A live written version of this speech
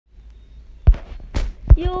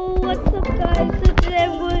Yo, what's up guys? So today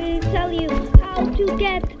I'm going to tell you how to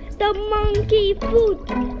get the monkey food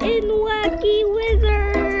in Wacky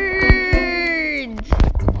Wizards.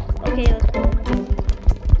 Okay, let's go.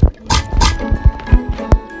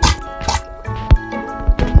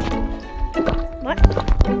 What?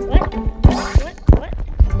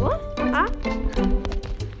 Huh?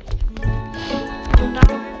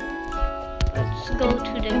 Let's go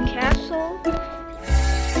to the castle.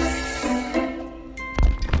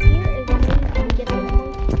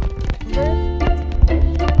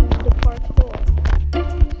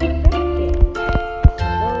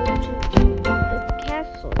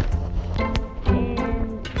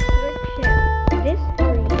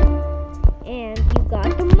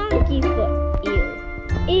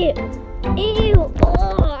 Ew!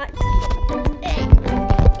 Oh.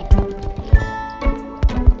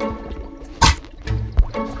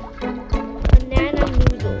 Banana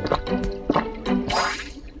noodle.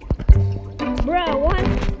 Bro, what?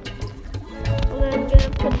 Well, I'm gonna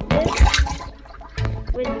put this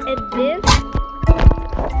with this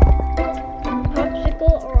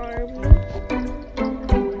popsicle arm.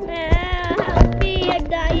 Help me! I'm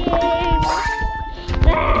dying!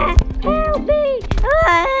 Help me!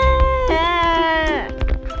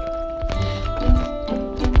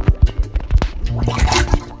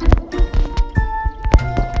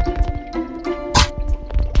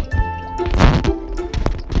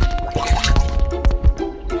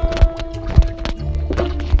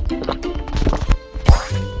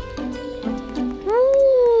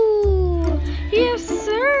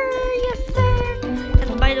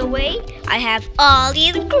 I have all the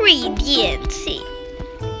ingredients. See.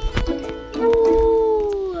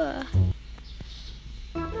 Ooh.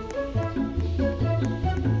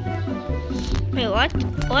 Wait, what?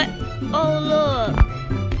 What? Oh, look.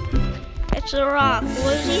 It's a rock.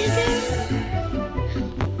 What is he doing?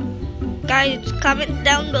 Guys, comment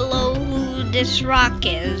down below who this rock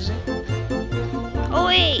is. Oh,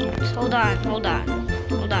 wait. Hold on.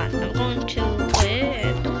 I'm going to put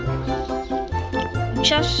it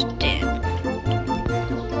Justin.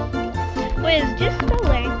 Wait, is this the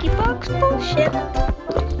Lanky Box bullshit?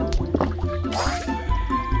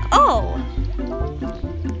 Oh!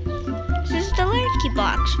 This is the Lanky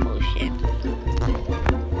Box bullshit.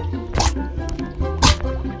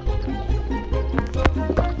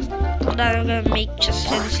 Hold on, I'm gonna make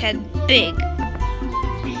Justin's head big.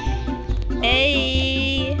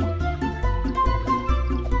 Hey!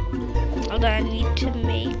 Hold on, I need to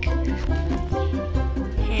make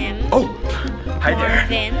him. Oh! Hi there.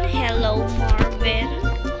 Marvin, hello Marvin.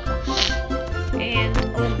 And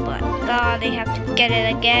oh my god, I have to get it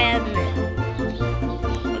again.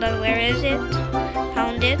 Hold on, where is it?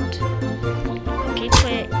 Found it. Okay,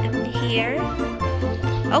 put it in here.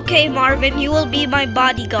 Okay, Marvin, you will be my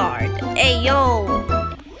bodyguard. Hey, yo.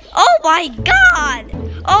 Oh my god!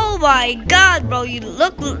 Oh my god, bro, you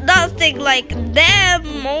look nothing like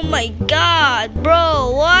them. Oh my god, bro,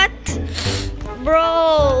 what?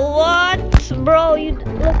 Bro, what? Bro, you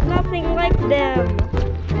look nothing like them.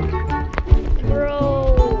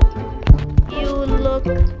 Bro, you look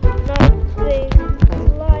nothing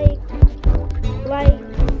like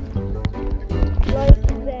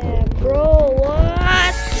them. Bro,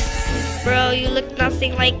 what? Bro, you look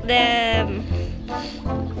nothing like them.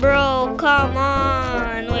 Bro, come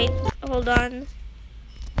on. Wait, hold on.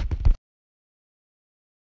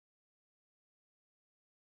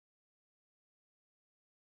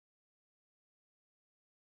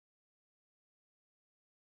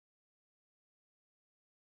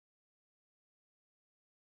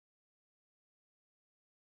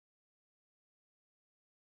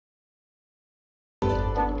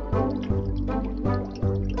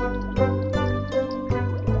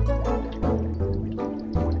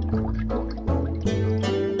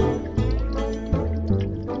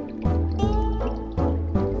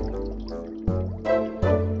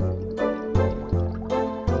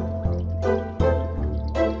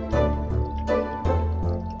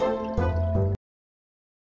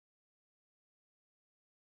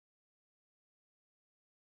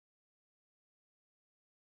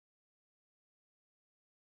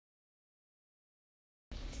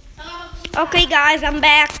 Okay guys, I'm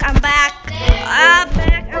back.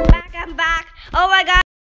 Oh my god.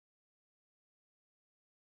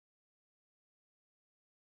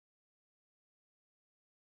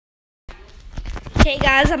 Okay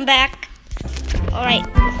guys, I'm back. Alright,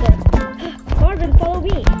 let's go. Marvin, follow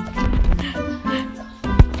me.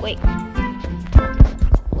 Wait.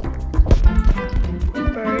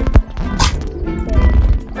 Bird.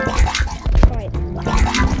 Right.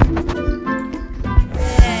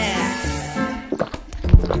 Yeah.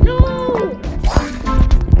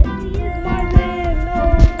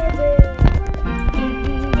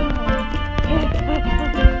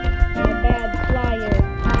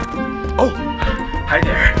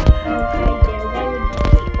 hide there? Why would you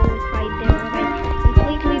always hide there when I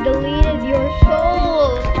completely deleted your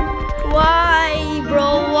soul? Why,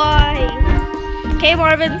 bro? Why? Hey,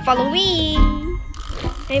 Marvin, follow me.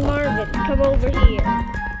 Hey, Marvin, come over here.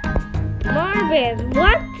 Marvin,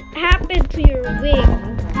 what happened to your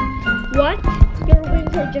wings? What? Your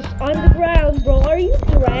wings are just on the ground, bro. Are you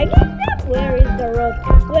dragging them? Where is the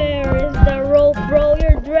rope? Where is the rope, bro?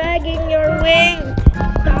 You're dragging your wings.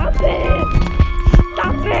 Stop it.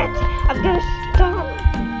 Stop it. I'm gonna stop.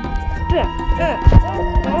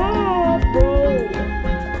 Stop, bro.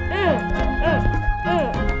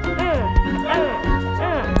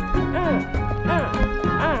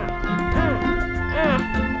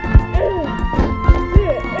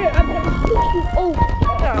 I'm gonna push you over.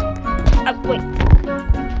 Wait.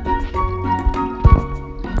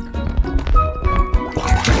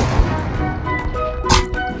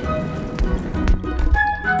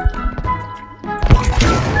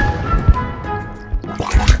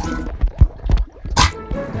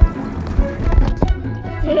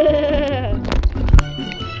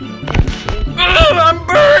 I'm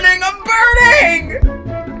burning! I'm burning!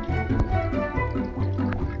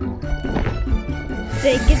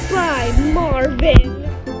 Say goodbye, Marvin.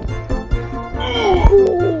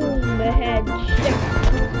 Boom, headshot.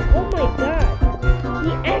 Oh my god.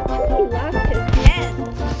 He actually lost his head.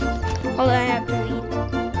 Hold on, I have to eat.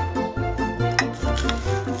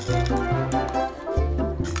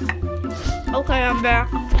 Okay, I'm back.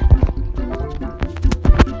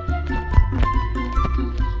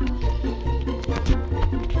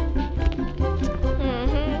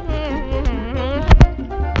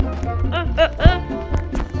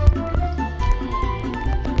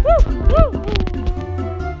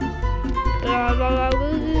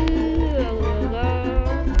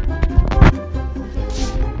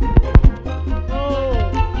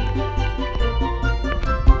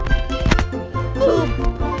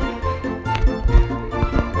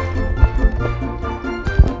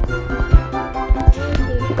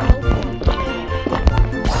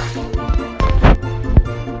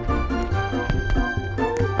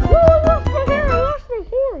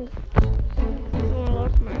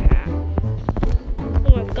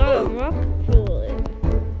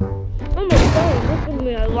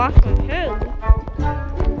 I lost my head.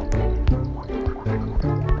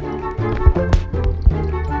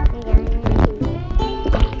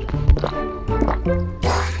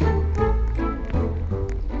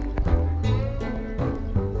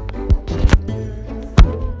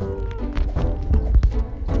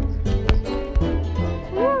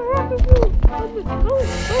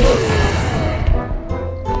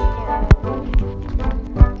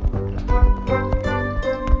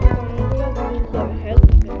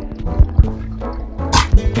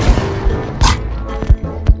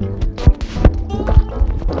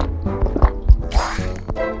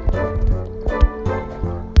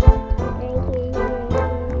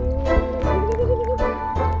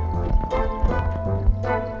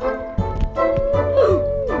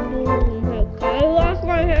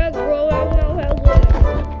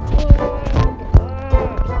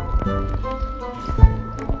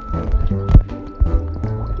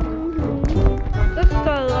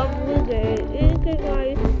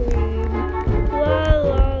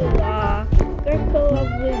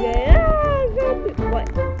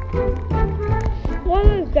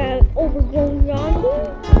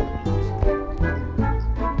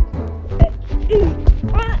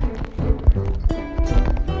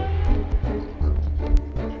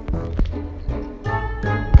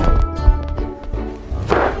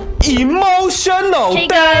 Emotional Okay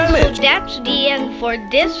guys, damage. so that's the end for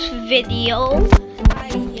this video.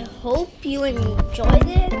 I hope you enjoyed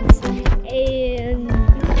it.